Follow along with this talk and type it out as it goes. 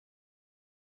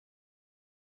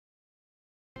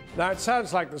Now, it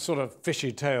sounds like the sort of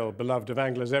fishy tale beloved of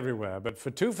anglers everywhere, but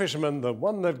for two fishermen, the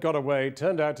one that got away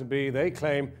turned out to be, they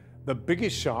claim, the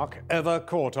biggest shark ever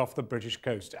caught off the British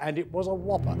coast. And it was a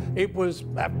whopper. It was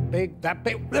that big, that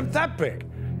big, that big.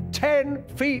 10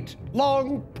 feet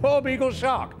long poor beagle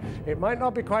shark. It might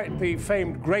not be quite the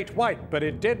famed great white, but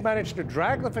it did manage to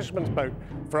drag the fisherman's boat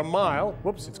for a mile,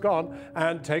 whoops, it's gone,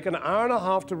 and take an hour and a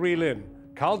half to reel in.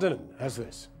 Carl Dinnan has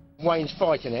this. Wayne's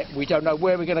fighting it. We don't know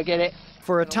where we're going to get it.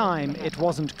 For a time, it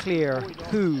wasn't clear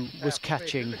who was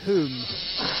catching whom.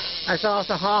 That's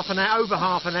after half an hour, over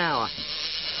half an hour.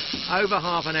 Over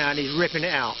half an hour, and he's ripping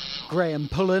it out. Graham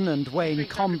Pullen and Wayne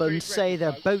Comben say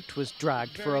their boat was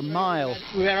dragged for a mile.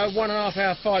 We had a 1.5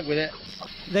 hour fight with it.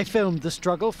 They filmed the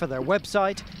struggle for their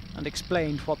website and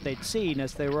explained what they'd seen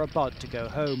as they were about to go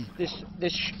home.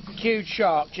 This huge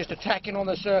shark just attacking on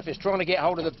the surface, trying to get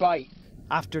hold of the bait.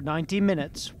 After 90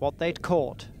 minutes, what they'd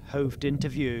caught hoved into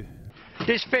view.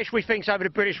 This fish we think's over the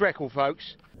British record,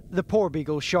 folks. The poor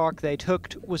beagle shark they'd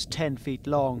hooked was 10 feet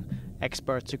long.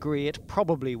 Experts agree it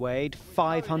probably weighed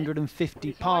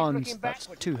 550 pounds, that's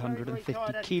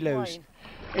 250 kilos.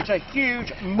 It's a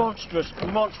huge, monstrous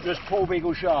poor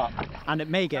beagle shark. And it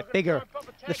may get bigger.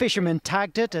 The fishermen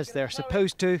tagged it as they're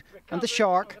supposed to, and the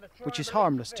shark, which is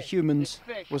harmless to humans,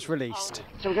 was released.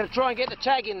 So we're going to try and get the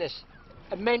tag in this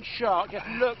immense shark. Just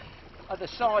look at the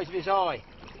size of his eye.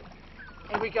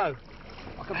 Here we go.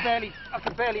 I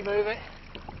can barely move it.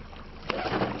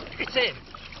 It's in.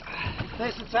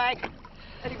 There's the tag.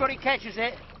 Anybody catches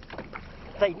it,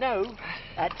 they know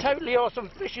at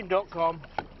totallywholesomefishing.com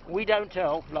we don't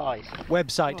tell lies.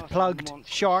 Website plugged,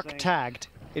 shark tagged.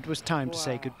 It was time to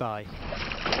say goodbye.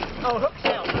 Oh, hook's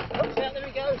out. Hook's out. There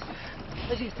he goes.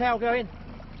 There's his tail going.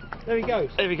 There he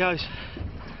goes. There he goes.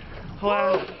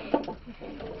 Wow.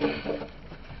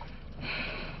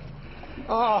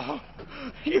 Oh,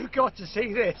 you've got to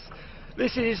see this.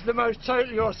 This is the most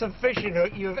totally awesome fishing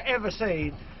hook you've ever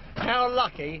seen. How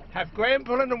lucky have Graham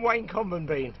Pullen and Wayne Comben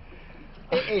been?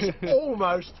 It is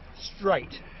almost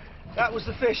straight. That was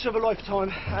the fish of a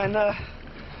lifetime, and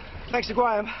thanks to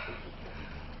Graham,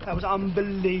 that was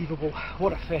unbelievable.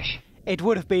 What a fish. It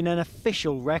would have been an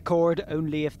official record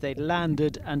only if they'd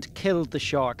landed and killed the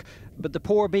shark, but the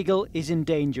poor beagle is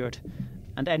endangered.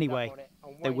 And anyway,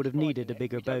 they would have needed a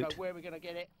bigger boat.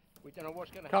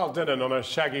 Carl Dinnan on a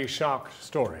shaggy shark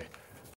story.